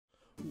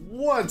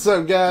What's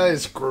up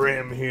guys,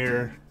 Grim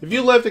here. If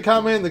you left a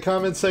comment in the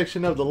comment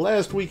section of the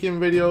last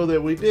weekend video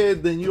that we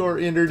did, then you are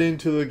entered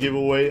into the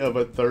giveaway of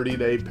a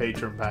 30-day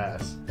patron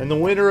pass. And the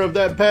winner of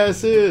that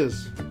pass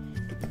is...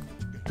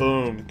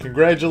 boom.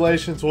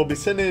 Congratulations, we'll be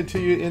sending it to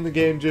you in the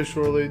game just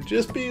shortly.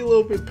 Just be a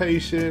little bit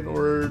patient,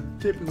 we're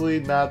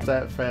typically not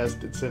that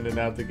fast at sending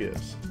out the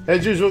gifts.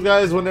 As usual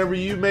guys, whenever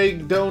you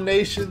make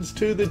donations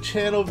to the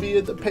channel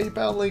via the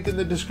PayPal link in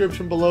the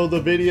description below the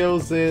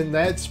videos, then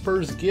that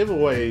spurs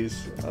giveaways.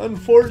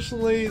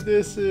 Unfortunately,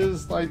 this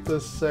is like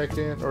the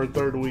second or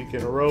third week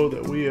in a row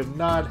that we have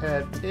not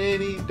had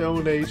any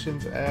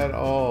donations at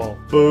all.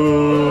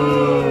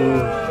 Boo!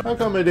 How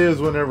come it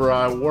is whenever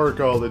I work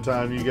all the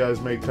time you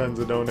guys make tons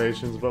of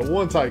donations, but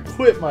once I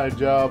quit my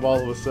job all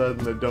of a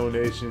sudden the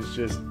donations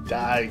just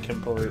die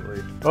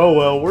completely? Oh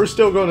well, we're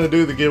still going to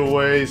do the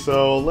giveaway,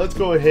 so let's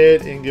go ahead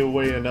and give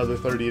away another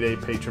 30-day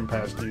patron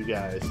pass to you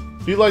guys.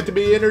 If you'd like to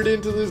be entered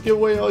into this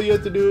giveaway, all you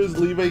have to do is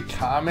leave a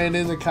comment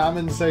in the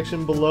comment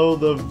section below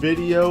the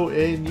video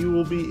and you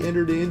will be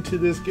entered into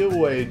this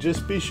giveaway.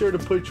 Just be sure to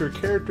put your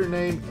character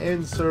name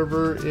and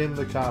server in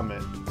the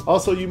comment.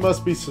 Also, you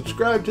must be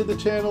subscribed to the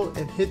channel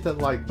and hit that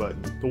like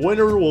button. The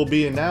winner will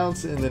be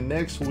announced in the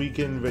next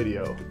weekend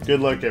video.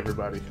 Good luck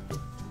everybody.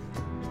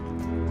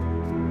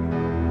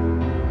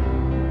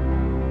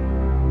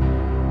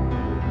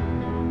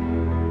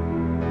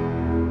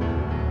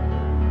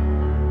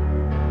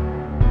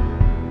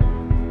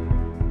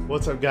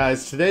 What's up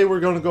guys, today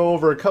we're going to go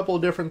over a couple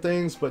of different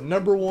things, but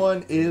number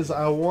one is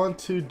I want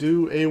to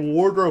do a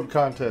wardrobe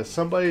contest.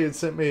 Somebody had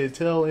sent me a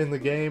tell in the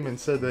game and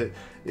said that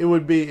it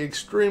would be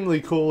extremely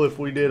cool if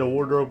we did a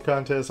wardrobe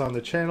contest on the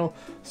channel,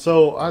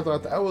 so I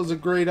thought that was a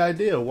great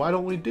idea. Why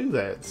don't we do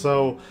that?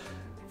 So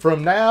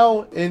from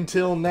now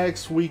until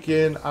next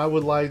weekend, I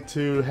would like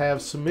to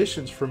have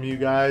submissions from you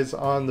guys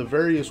on the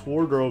various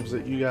wardrobes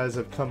that you guys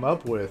have come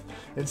up with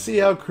and see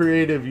how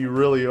creative you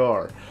really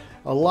are.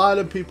 A lot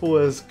of people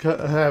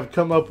have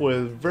come up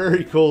with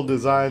very cool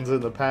designs in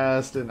the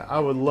past, and I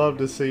would love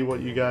to see what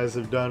you guys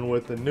have done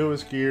with the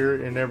newest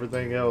gear and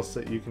everything else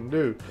that you can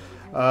do.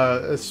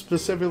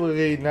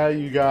 Specifically, now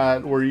you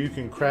got where you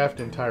can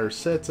craft entire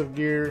sets of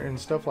gear and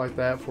stuff like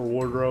that for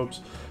wardrobes.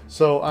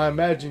 So I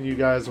imagine you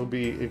guys will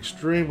be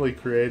extremely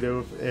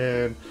creative,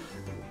 and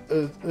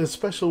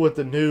especially with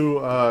the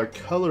new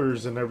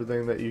colors and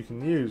everything that you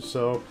can use.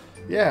 So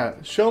yeah,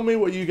 show me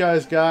what you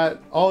guys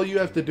got. All you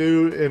have to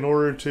do in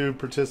order to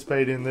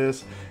participate in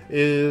this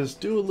is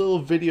do a little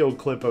video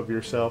clip of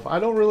yourself. I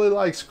don't really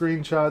like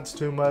screenshots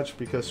too much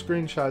because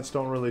screenshots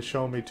don't really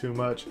show me too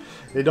much.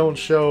 They don't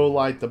show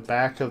like the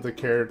back of the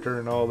character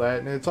and all that,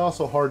 and it's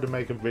also hard to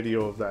make a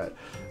video of that.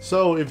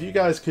 So if you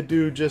guys could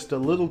do just a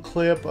little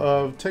clip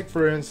of, take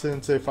for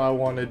instance, if I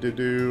wanted to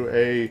do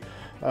a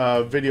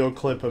video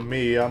clip of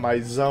me, I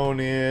might zone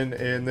in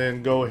and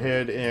then go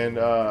ahead and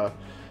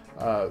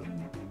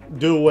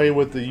do away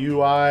with the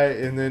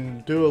UI and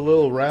then do a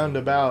little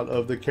roundabout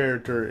of the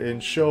character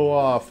and show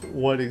off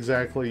what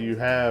exactly you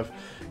have.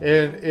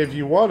 And if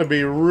you want to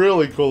be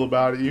really cool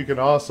about it, you can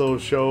also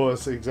show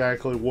us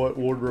exactly what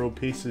wardrobe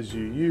pieces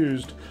you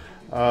used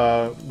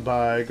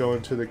by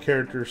going to the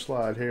character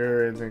slot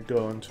here and then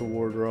going to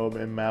wardrobe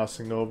and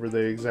mousing over the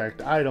exact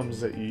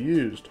items that you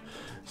used.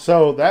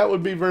 So that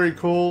would be very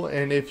cool,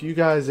 and if you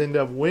guys end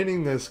up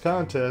winning this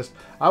contest,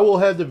 I will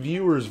have the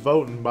viewers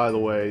voting, by the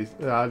way.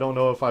 I don't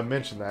know if I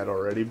mentioned that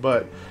already,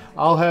 but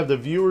I'll have the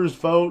viewers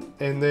vote,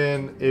 and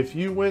then if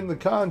you win the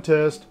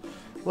contest,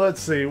 let's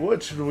see,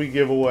 what should we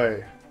give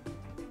away?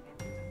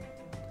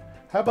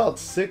 How about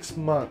 6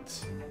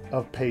 months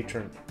of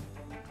patron?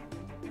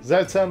 Does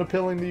that sound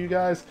appealing to you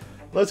guys?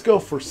 Let's go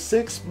for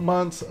 6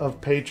 months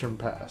of patron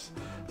pass.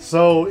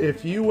 So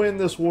if you win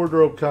this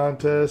wardrobe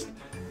contest,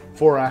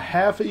 for a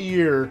half a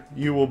year,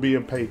 you will be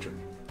a patron.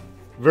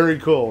 Very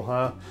cool,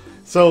 huh?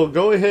 So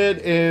go ahead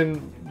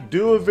and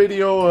do a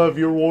video of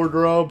your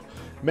wardrobe.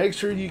 Make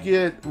sure you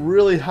get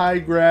really high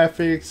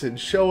graphics and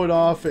show it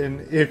off.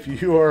 And if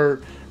you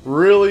are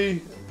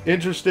really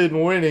interested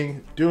in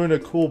winning, doing a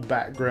cool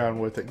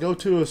background with it. Go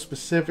to a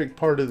specific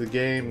part of the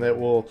game that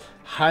will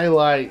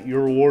highlight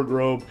your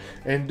wardrobe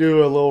and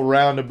do a little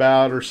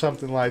roundabout or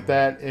something like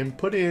that and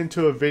put it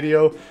into a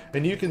video,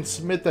 and you can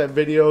submit that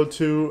video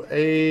to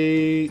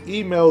a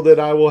email that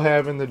I will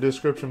have in the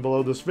description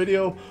below this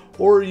video,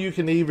 or you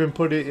can even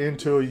put it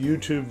into a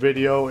YouTube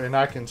video and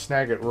I can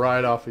snag it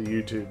right off of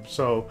YouTube.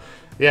 So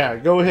yeah,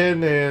 go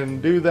ahead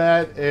and do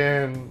that,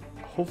 and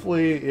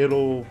hopefully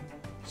it'll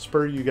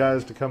spur you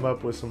guys to come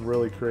up with some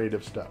really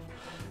creative stuff.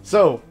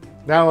 So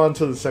now on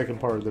to the second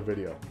part of the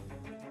video.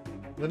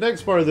 The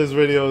next part of this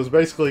video is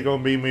basically going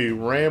to be me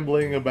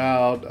rambling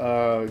about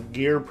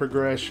gear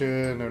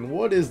progression and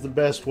what is the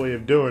best way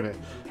of doing it,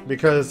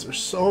 because there's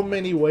so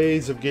many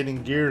ways of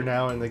getting gear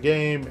now in the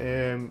game,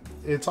 and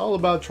it's all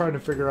about trying to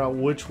figure out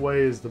which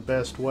way is the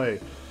best way.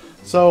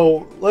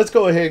 So let's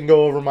go ahead and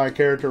go over my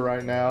character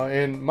right now,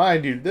 and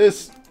mind you,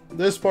 this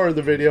part of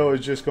the video is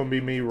just going to be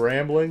me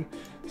rambling.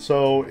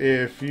 So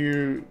if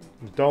you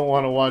don't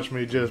want to watch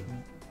me just,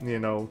 you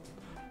know,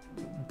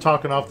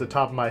 talking off the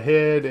top of my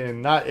head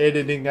and not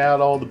editing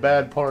out all the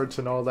bad parts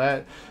and all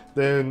that,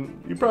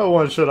 then you probably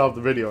want to shut off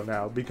the video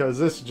now, because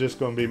this is just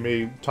going to be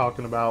me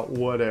talking about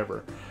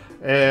whatever.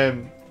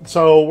 And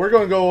so we're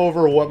going to go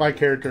over what my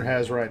character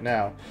has right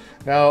now.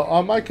 Now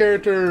on my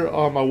character,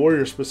 on my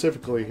warrior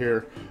specifically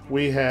here,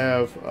 we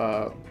have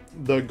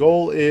the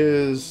goal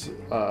is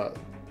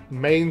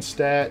main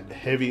stat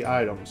heavy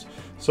items.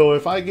 So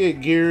if I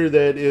get gear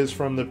that is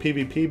from the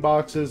PvP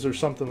boxes or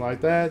something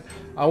like that,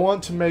 I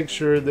want to make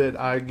sure that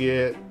I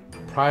get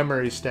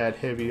primary stat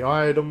heavy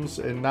items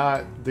and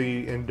not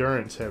the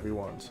endurance heavy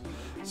ones.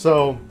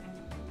 So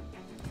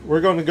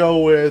we're going to go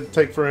with,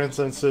 take for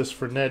instance this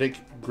frenetic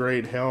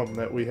grade helm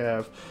that we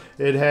have.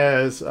 It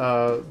has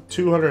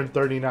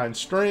 239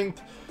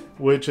 strength,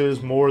 which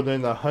is more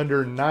than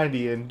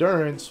 190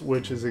 endurance,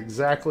 which is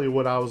exactly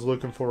what I was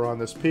looking for on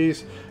this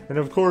piece. And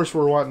of course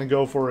we're wanting to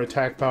go for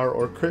attack power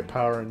or crit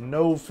power and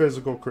no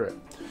physical crit.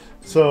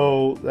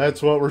 So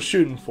that's what we're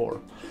shooting for.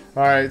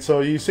 Alright,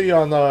 so you see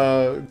on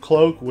the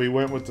cloak we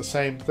went with the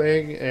same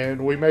thing,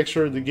 and we make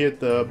sure to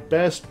get the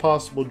best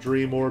possible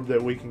dream orb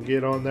that we can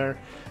get on there,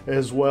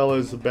 as well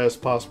as the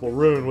best possible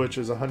rune, which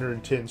is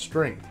 110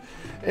 strength.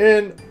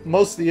 And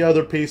most of the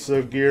other pieces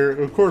of gear,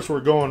 of course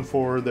we're going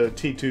for the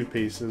T2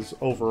 pieces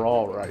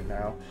overall right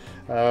now,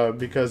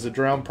 because the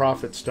Drown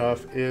Prophet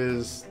stuff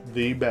is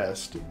the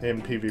best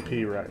in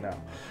PvP right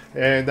now.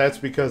 And that's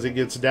because it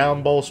gets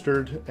down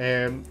bolstered,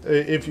 and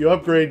if you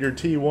upgrade your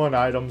T1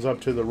 items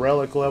up to the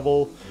relic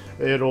level,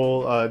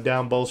 it'll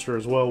down bolster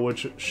as well,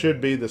 which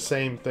should be the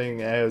same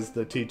thing as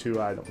the T2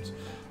 items.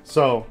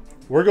 So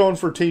we're going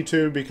for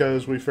T2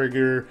 because we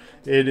figure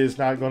it is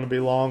not going to be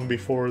long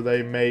before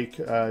they make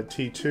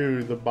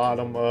T2 the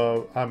bottom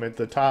of,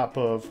 the top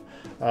of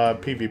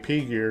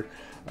PvP gear.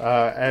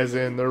 As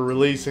in they're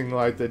releasing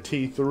like the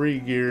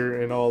T3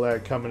 gear and all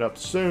that coming up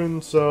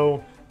soon.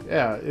 So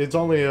yeah, it's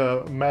only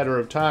a matter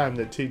of time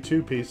that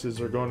T2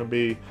 pieces are going to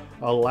be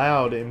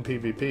allowed in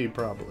PvP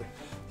probably.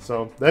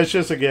 So that's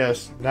just a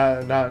guess,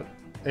 not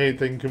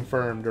anything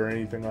confirmed or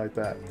anything like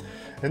that.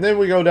 And then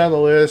we go down the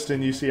list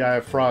and you see I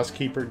have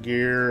Frostkeeper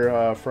gear,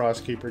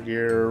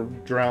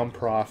 Drown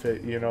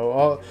Prophet, you know,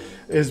 all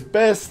is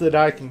best that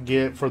I can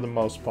get for the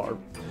most part.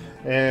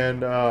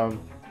 And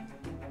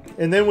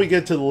then we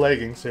get to the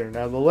leggings here.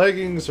 Now the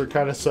leggings are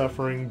kind of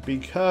suffering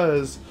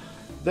because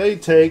they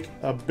take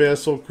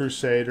Abyssal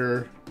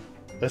Crusader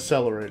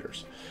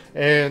accelerators.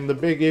 And the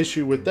big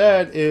issue with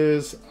that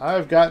is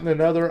I've gotten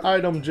another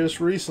item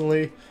just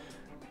recently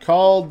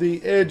called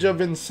the Edge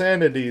of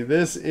Insanity.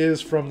 This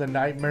is from the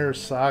Nightmare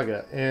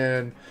Saga,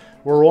 and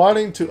we're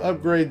wanting to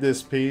upgrade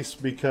this piece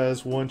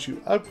because once you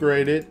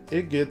upgrade it,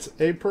 it gets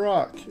a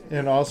proc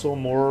and also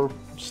more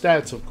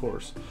stats, of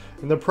course.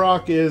 And the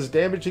proc is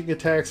damaging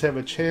attacks have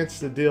a chance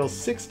to deal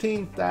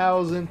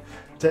 16,000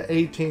 to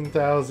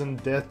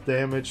 18,000 death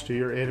damage to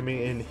your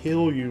enemy and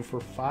heal you for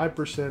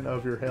 5%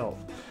 of your health.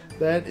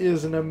 That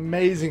is an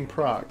amazing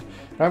proc.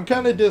 I'm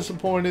kind of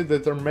disappointed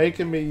that they're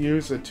making me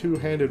use a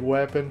two-handed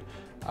weapon.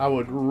 I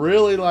would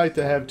really like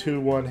to have two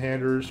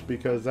one-handers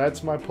because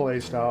that's my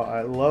playstyle.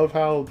 I love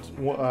how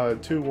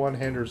two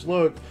one-handers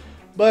look,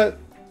 but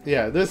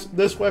yeah,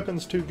 this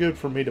weapon's too good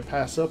for me to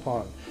pass up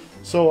on.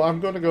 So I'm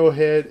going to go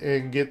ahead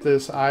and get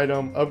this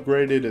item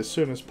upgraded as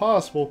soon as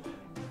possible,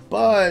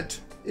 but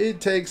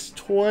it takes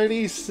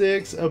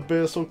 26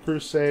 Abyssal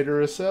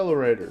Crusader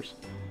accelerators.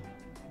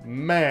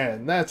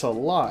 Man, that's a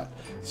lot.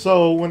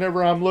 So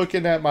whenever I'm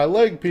looking at my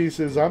leg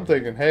pieces, I'm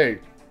thinking, hey,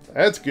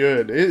 that's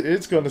good.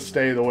 It's going to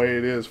stay the way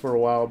it is for a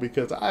while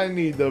because I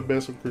need the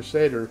Abyssal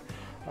Crusader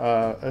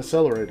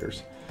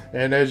accelerators.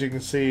 And as you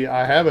can see,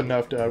 I have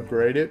enough to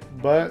upgrade it,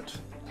 but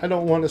I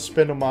don't want to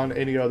spend them on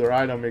any other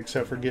item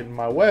except for getting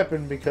my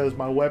weapon because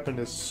my weapon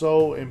is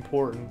so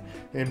important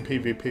in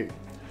PvP.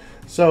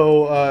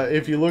 So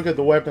if you look at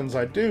the weapons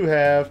I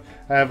have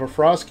a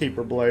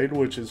Frostkeeper blade,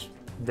 which is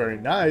very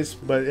nice,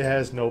 but it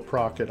has no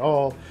proc at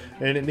all,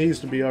 and it needs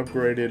to be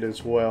upgraded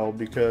as well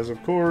because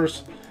of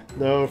course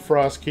the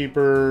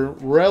Frostkeeper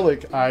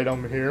relic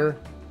item here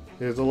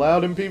is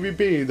allowed in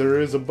PvP.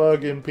 There is a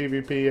bug in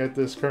PvP at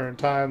this current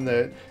time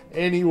that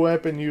any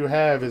weapon you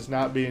have is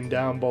not being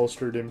down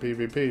bolstered in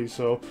PvP,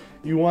 so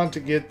you want to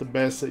get the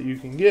best that you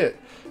can get.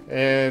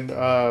 And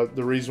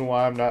the reason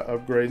why I'm not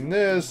upgrading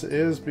this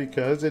is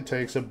because it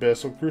takes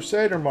Abyssal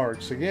Crusader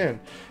marks again,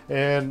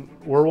 and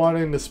we're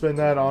wanting to spend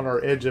that on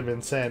our Edge of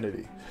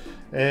Insanity.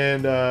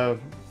 And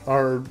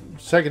our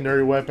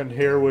secondary weapon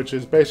here, which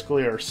is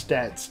basically our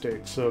stat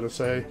stick, so to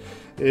say,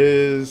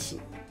 is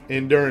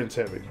endurance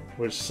heavy,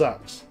 which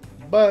sucks.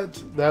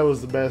 But that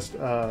was the best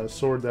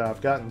sword that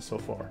I've gotten so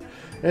far.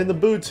 And the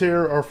boots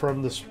here are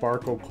from the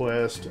Sparkle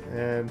quest,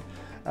 and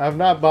I've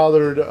not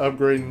bothered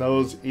upgrading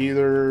those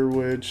either,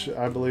 which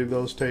I believe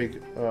those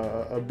take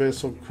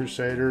Abyssal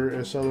Crusader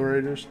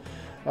accelerators.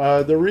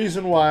 The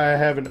reason why I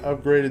haven't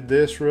upgraded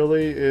this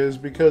really is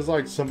because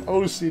like some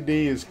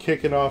OCD is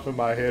kicking off in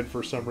my head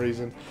for some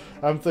reason.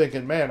 I'm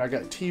thinking, man, I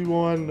got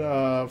T1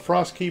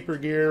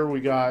 Frostkeeper gear, we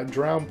got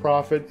Drown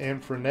Prophet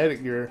and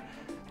Frenetic gear.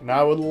 And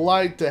I would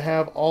like to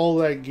have all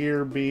that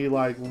gear be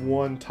like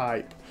one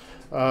type.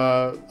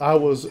 I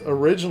was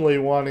originally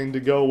wanting to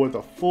go with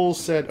a full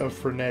set of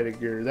frenetic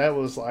gear. That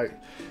was like,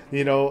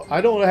 you know,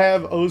 I don't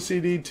have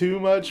OCD too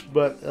much,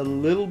 but a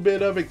little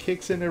bit of it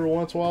kicks in every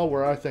once in a while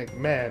where I think,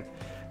 man,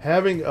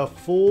 having a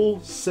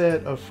full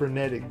set of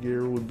frenetic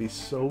gear would be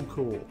so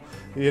cool.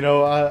 You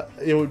know,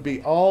 it would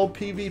be all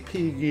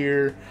PvP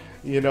gear,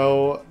 you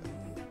know,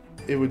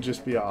 it would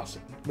just be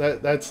awesome.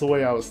 That's the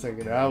way I was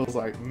thinking. I was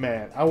like,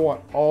 man, I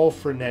want all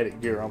frenetic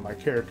gear on my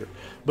character.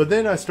 But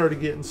then I started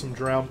getting some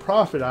Drown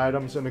Prophet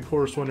items, and of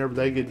course, whenever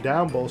they get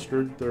down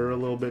bolstered, they're a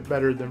little bit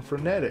better than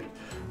frenetic.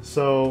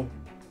 So,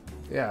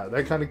 yeah,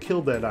 that kind of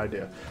killed that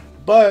idea.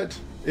 But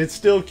it's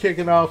still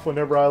kicking off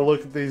whenever I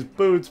look at these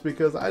boots,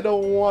 because I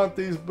don't want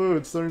these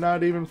boots. They're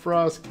not even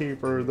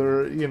Frostkeeper.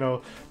 They're, you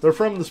know, they're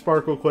from the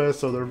Sparkle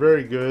Quest, so they're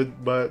very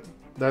good, but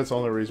that's the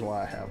only reason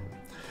why I have them.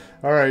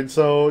 Alright,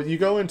 so you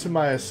go into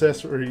my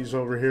accessories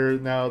over here.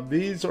 Now,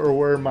 these are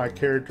where my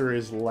character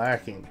is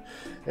lacking.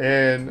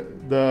 And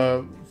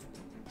the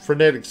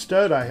frenetic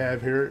stud I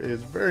have here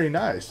is very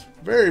nice.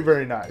 Very,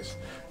 very nice.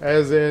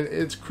 As in,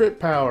 it's crit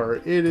power.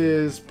 It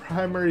is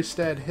primary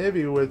stat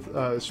heavy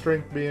with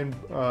strength being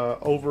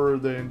over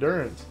the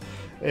endurance.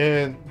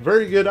 And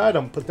very good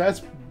item, but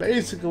that's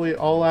basically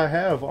all I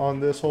have on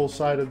this whole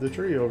side of the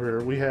tree over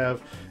here. We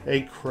have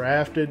a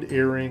crafted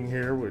earring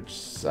here, which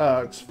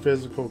sucks,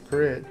 physical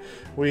crit.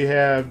 We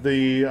have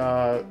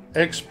the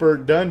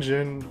expert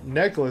dungeon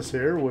necklace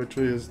here, which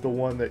is the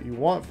one that you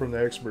want from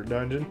the expert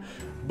dungeon,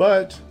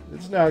 but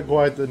it's not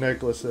quite the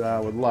necklace that I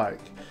would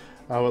like.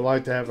 I would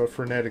like to have a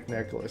frenetic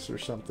necklace or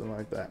something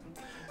like that.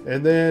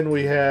 And then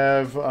we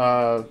have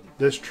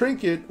this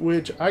trinket,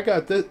 which I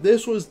got.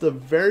 This was the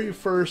very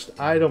first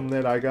item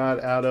that I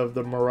got out of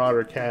the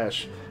Marauder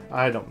Cache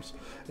items.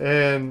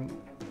 And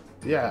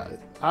yeah,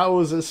 I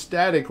was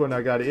ecstatic when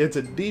I got it. It's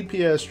a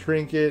DPS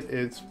trinket.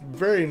 It's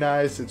very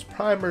nice. It's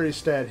primary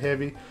stat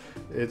heavy.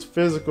 It's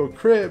physical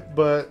crit,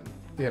 but,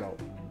 you know,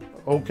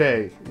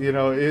 okay. You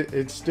know,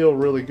 it's still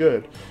really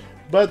good.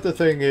 But the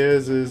thing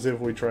is if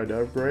we try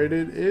to upgrade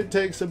it, it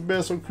takes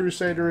Abyssal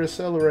Crusader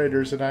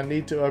accelerators, and I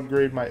need to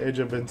upgrade my Edge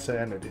of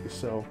Insanity.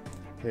 So,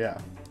 yeah,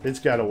 it's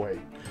got to wait.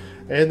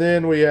 And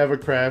then we have a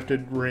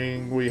crafted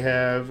ring. We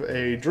have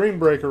a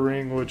Dreambreaker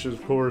ring, which is,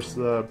 of course,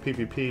 the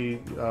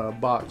PvP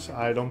box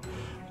item.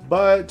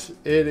 But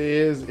it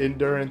is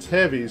endurance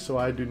heavy, so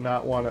I do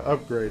not want to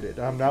upgrade it.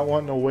 I'm not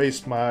wanting to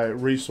waste my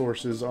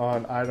resources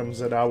on items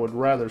that I would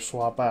rather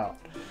swap out.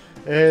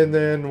 And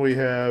then we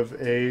have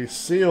a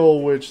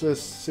seal, which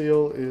this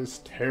seal is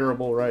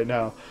terrible right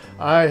now.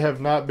 I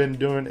have not been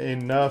doing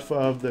enough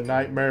of the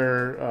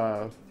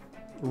nightmare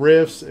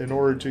rifts in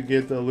order to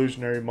get the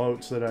illusionary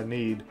motes that I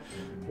need,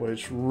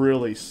 which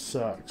really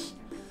sucks.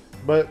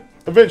 But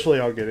eventually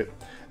I'll get it.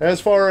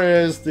 As far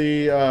as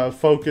the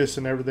focus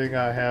and everything,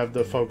 I have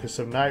the Focus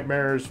of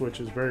Nightmares, which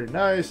is very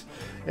nice.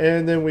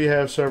 And then we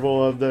have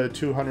several of the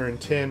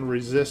 210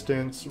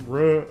 resistance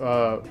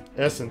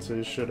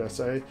essences, should I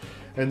say.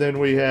 And then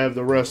we have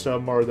the rest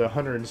of them are the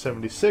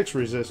 176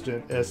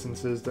 resistant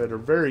essences that are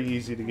very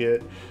easy to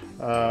get.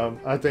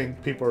 I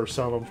think people are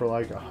selling them for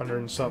like 100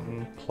 and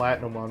something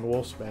platinum on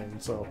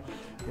Wolfsbane. So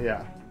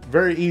yeah,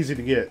 very easy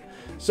to get.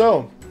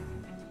 So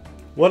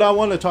what I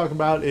want to talk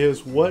about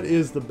is what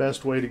is the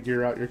best way to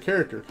gear out your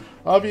character.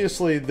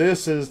 Obviously,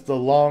 this is the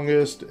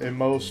longest and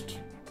most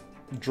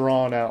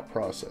drawn out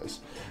process,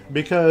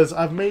 because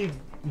I've made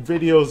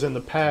videos in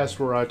the past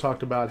where I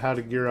talked about how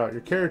to gear out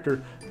your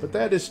character, but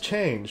that has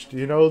changed.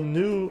 You know,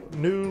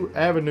 new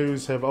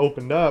avenues have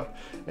opened up,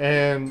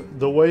 and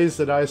the ways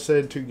that I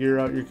said to gear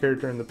out your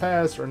character in the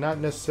past are not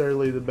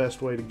necessarily the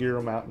best way to gear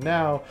them out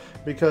now,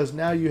 because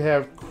now you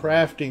have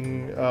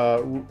crafting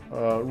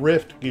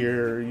rift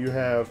gear, you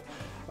have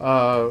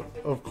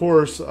of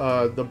course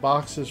the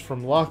boxes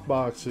from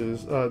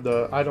lockboxes,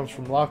 the items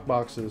from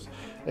lockboxes,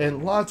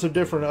 and lots of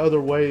different other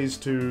ways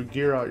to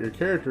gear out your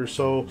character.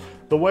 So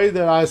the way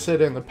that I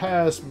said in the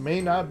past may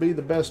not be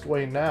the best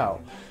way now.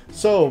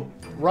 So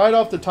right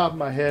off the top of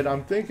my head,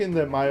 I'm thinking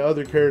that my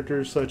other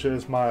characters, such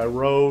as my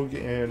rogue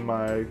and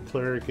my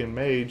cleric and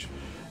mage,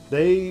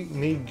 they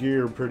need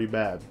gear pretty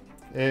bad.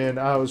 And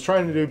I was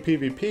trying to do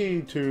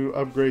PvP to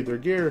upgrade their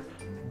gear,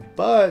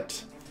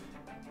 but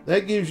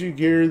that gives you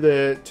gear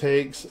that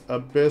takes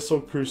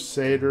Abyssal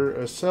Crusader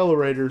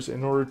accelerators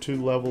in order to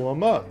level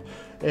them up.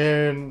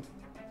 And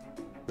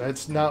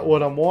that's not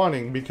what I'm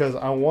wanting, because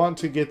I want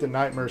to get the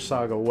Nightmare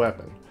Saga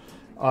weapon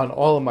on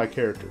all of my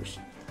characters.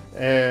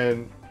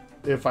 And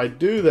if I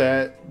do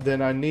that,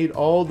 then I need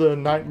all the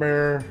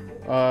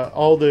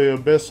all the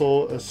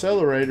Abyssal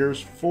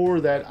accelerators for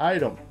that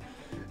item.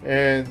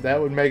 And that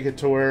would make it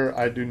to where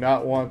I do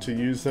not want to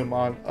use them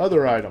on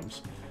other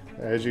items.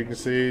 As you can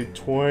see,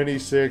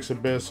 26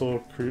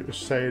 Abyssal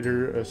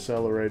Crusader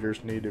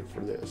accelerators needed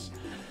for this.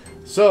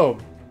 So,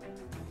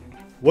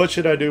 what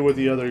should I do with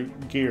the other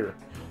gear?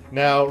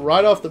 Now,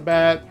 right off the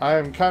bat, I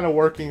am kind of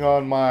working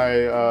on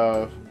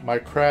my my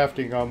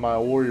crafting on my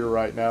warrior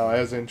right now,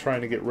 as in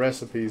trying to get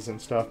recipes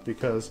and stuff,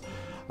 because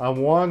I'm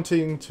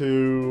wanting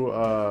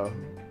to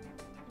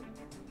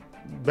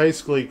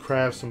basically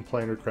craft some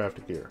planar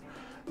crafted gear,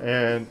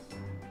 and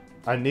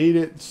I need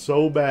it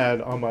so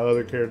bad on my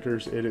other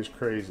characters, it is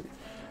crazy.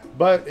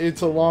 But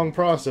it's a long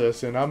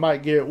process, and I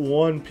might get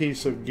one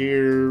piece of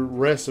gear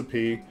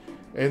recipe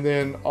and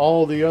then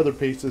all the other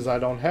pieces I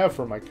don't have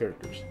for my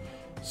characters.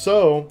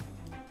 So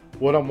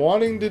what I'm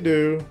wanting to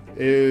do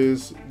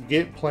is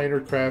get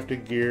planar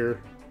crafted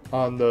gear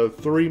on the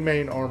 3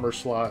 main armor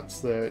slots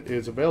that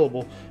is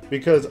available,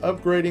 because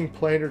upgrading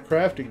planar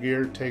crafted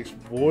gear takes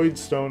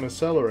voidstone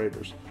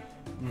accelerators.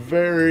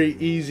 Very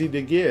easy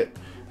to get,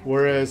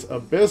 whereas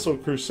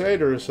abyssal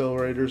crusader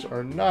accelerators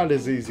are not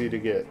as easy to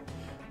get.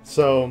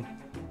 So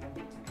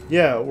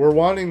yeah, we're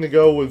wanting to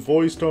go with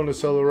voidstone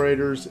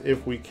accelerators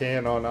if we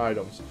can on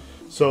items.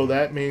 So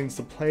that means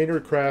the planar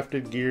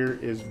crafted gear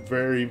is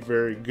very,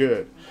 very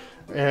good.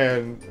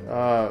 And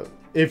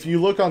if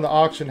you look on the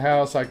auction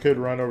house, I could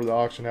run over the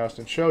auction house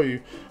and show you,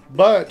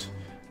 but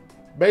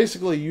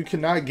basically you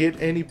cannot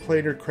get any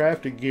planar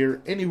crafted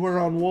gear anywhere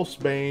on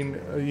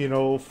Wolfsbane, you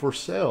know, for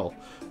sale.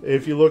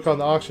 If you look on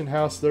the auction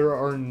house, there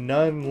are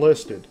none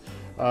listed.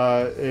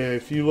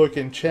 If you look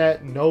in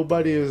chat,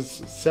 nobody is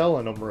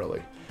selling them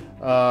really.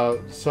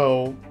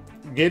 So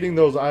getting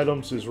those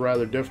items is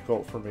rather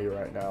difficult for me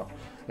right now.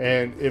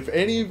 And if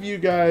any of you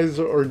guys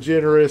are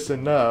generous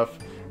enough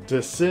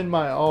to send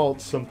my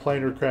alt some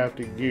planar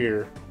crafted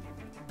gear,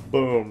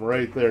 boom,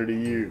 right there to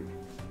you.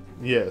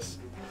 Yes.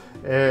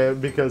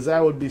 Because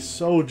that would be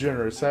so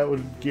generous. That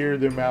would gear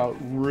them out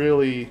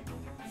really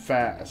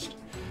fast.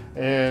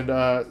 And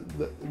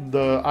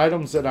the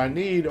items that I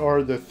need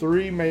are the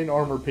 3 main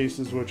armor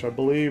pieces, which I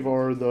believe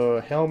are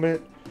the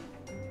helmet,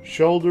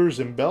 shoulders,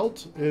 and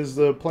belt is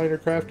the planar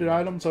crafted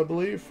items, I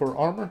believe, for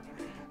armor.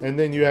 And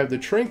then you have the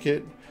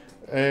trinket,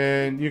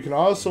 and you can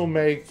also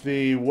make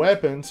the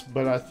weapons,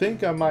 but I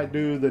think I might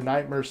do the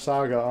Nightmare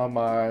Saga on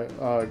my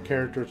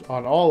characters,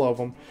 on all of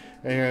them,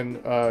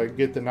 and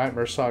get the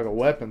Nightmare Saga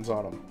weapons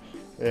on them.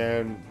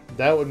 And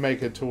that would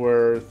make it to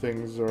where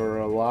things are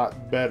a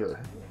lot better,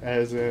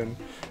 as in,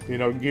 you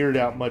know, geared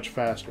out much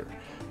faster.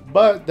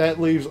 But that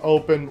leaves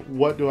open,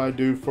 what do I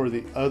do for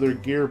the other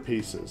gear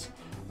pieces?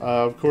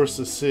 Of course,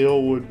 the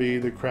seal would be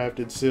the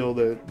crafted seal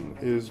that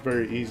is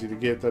very easy to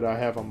get, that I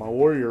have on my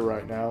warrior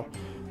right now.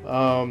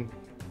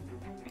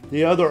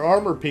 The other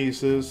armor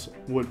pieces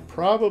would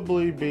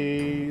probably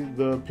be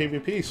the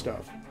PvP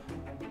stuff,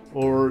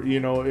 or, you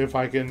know, if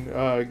I can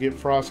get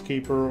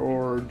Frostkeeper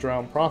or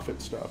Drown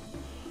Prophet stuff.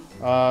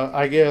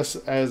 I guess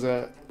as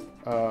a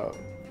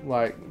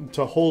like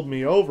to hold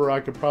me over, I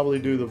could probably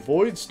do the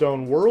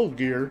Voidstone World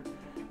Gear.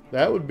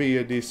 That would be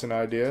a decent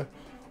idea.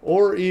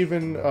 Or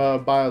even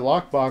buy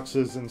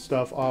lockboxes and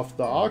stuff off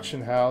the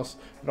auction house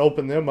and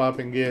open them up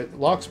and get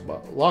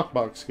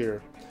lockbox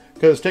gear.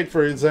 Because take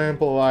for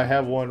example, I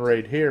have one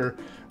right here,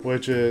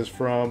 which is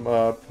from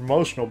a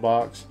promotional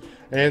box.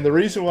 And the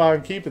reason why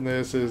I'm keeping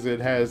this is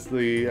it has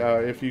the,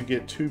 if you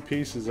get 2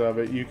 pieces of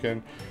it, you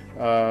can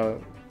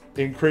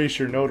increase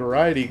your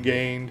notoriety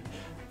gained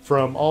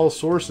from all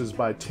sources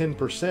by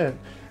 10%.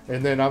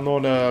 And then I'm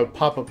going to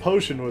pop a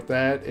potion with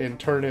that and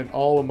turn in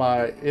all of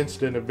my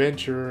instant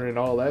adventure and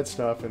all that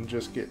stuff and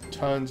just get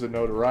tons of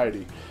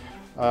notoriety.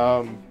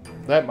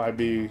 That might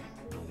be,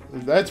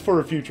 that's for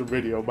a future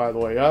video, by the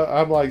way.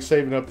 I'm like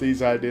saving up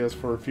these ideas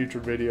for a future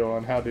video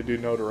on how to do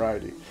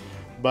notoriety.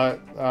 But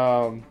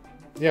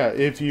yeah,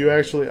 if you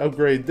actually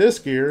upgrade this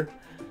gear,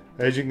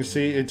 as you can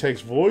see, it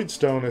takes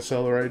Voidstone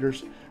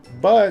accelerators.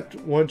 But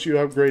once you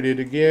upgrade it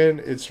again,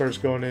 it starts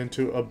going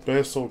into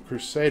Abyssal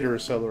Crusader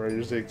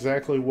accelerators,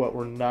 exactly what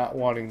we're not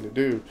wanting to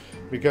do,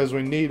 because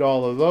we need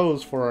all of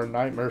those for our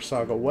Nightmare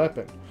Saga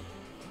weapon.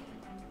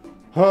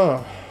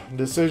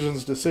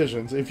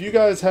 Decisions. If you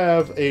guys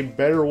have a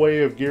better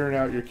way of gearing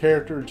out your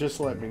character, just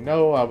let me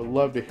know. I would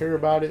love to hear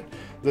about it.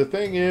 The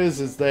thing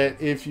is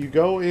that if you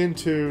go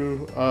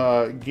into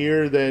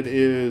gear that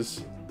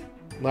is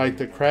like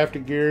the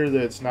crafted gear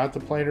that's not the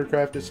planar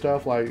crafted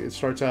stuff, like it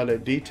starts out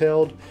at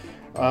detailed,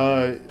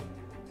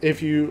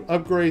 if you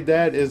upgrade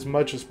that as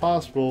much as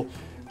possible,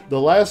 the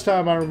last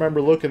time I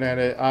remember looking at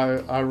it,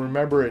 I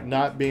remember it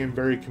not being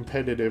very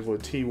competitive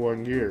with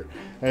T1 gear,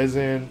 as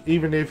in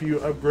even if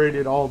you upgrade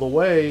it all the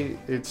way,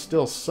 it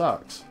still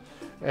sucks.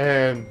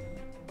 And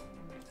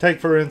take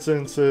for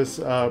instance this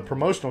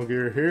promotional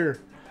gear here.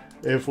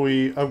 If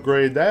we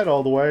upgrade that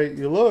all the way,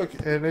 you look,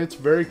 and it's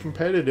very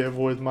competitive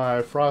with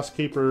my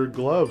Frostkeeper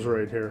gloves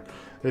right here.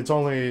 It's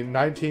only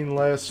 19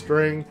 less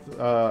strength,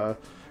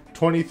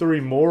 23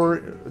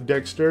 more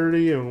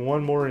dexterity, and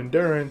 1 more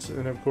endurance,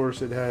 and of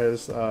course it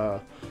has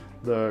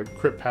the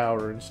crit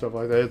power and stuff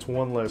like that. It's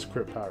 1 less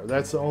crit power.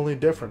 That's the only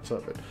difference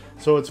of it.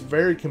 So it's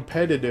very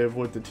competitive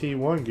with the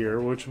T1 gear,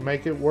 which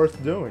make it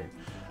worth doing.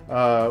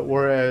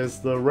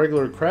 Whereas the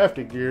regular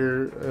crafted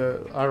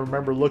gear, I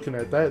remember looking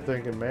at that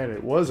thinking, man,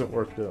 it wasn't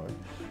worth doing.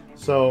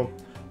 So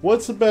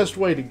what's the best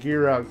way to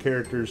gear out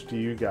characters to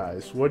you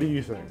guys? What do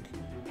you think?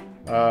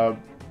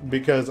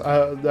 because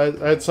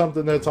that's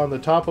something that's on the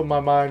top of my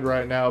mind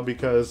right now,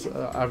 because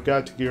I've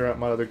got to gear out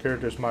my other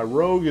characters. My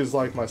rogue is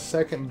like my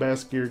second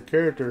best geared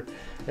character,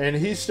 and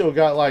he's still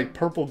got like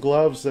purple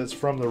gloves that's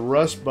from the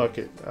Rust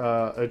Bucket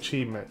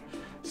achievement.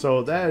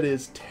 So that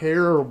is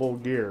terrible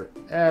gear,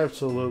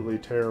 absolutely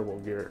terrible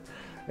gear.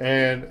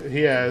 And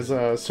he has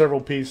several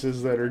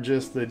pieces that are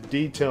just the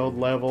detailed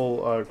level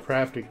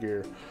crafted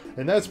gear,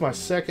 and that's my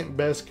second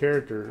best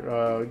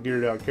character,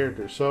 geared out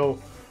character. So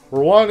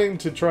we're wanting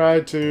to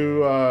try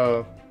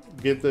to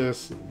get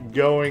this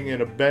going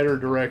in a better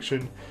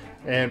direction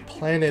and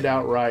plan it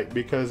out right,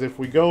 because if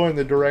we go in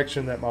the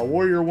direction that my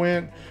warrior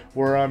went,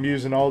 where I'm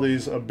using all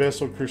these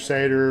Abyssal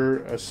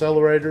Crusader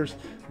accelerators,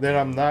 then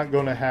I'm not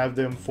going to have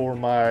them for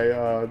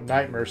my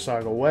Nightmare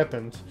Saga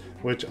weapons,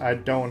 which I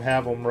don't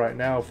have them right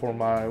now for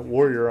my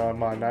warrior on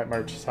my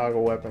Nightmare Saga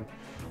weapon.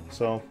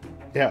 So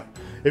yeah,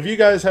 if you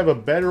guys have a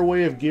better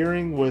way of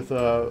gearing with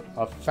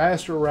a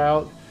faster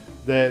route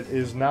that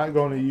is not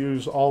going to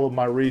use all of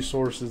my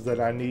resources that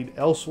I need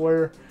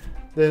elsewhere,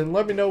 then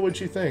let me know what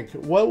you think.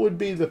 What would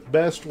be the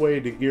best way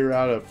to gear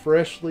out a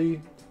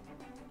freshly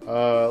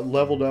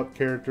leveled up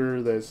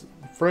character that's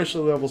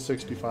freshly level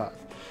 65?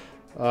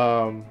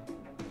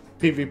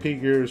 PvP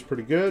gear is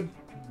pretty good,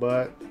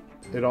 but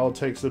it all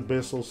takes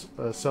abyssal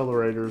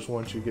accelerators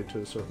once you get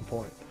to a certain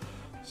point.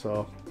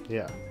 So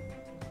yeah,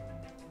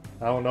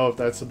 I don't know if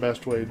that's the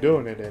best way of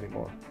doing it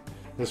anymore,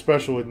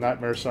 especially with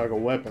Nightmare Saga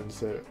weapons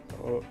that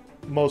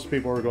most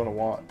people are going to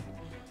want.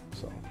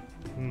 So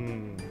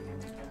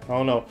I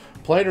don't know.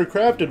 Planar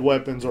crafted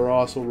weapons are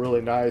also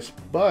really nice,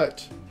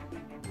 but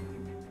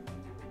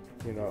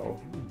you know,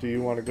 do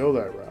you want to go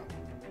that route?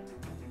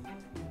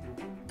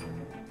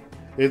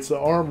 It's the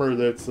armor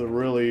that's the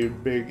really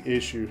big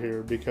issue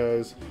here,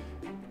 because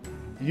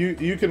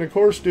you can of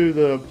course do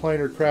the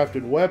planar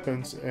crafted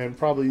weapons and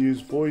probably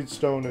use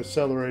voidstone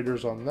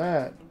accelerators on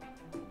that.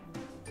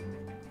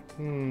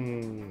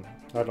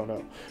 I don't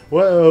know.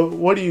 Well,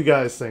 what do you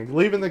guys think?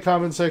 Leave in the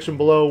comment section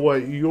below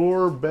what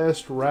your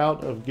best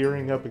route of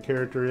gearing up a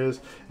character is.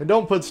 And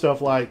don't put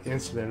stuff like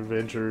instant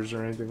adventures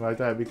or anything like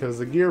that, because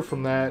the gear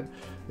from that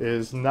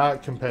is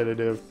not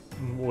competitive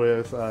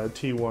with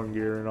T1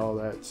 gear and all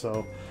that.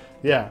 So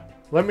yeah,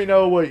 let me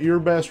know what your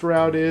best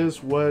route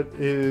is. What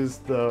is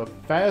the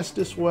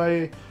fastest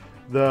way,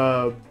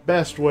 the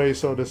best way,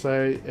 so to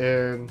say.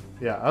 And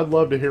yeah, I'd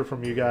love to hear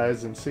from you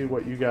guys and see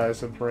what you guys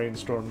have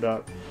brainstormed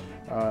up.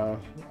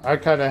 I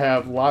kind of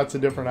have lots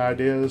of different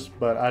ideas,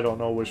 but I don't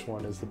know which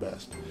one is the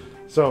best.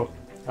 So,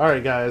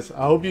 alright guys,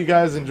 I hope you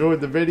guys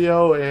enjoyed the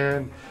video,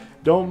 and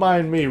don't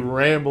mind me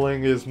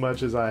rambling as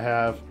much as I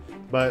have.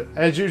 But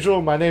as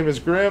usual, my name is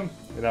Grim,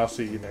 and I'll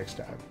see you next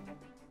time.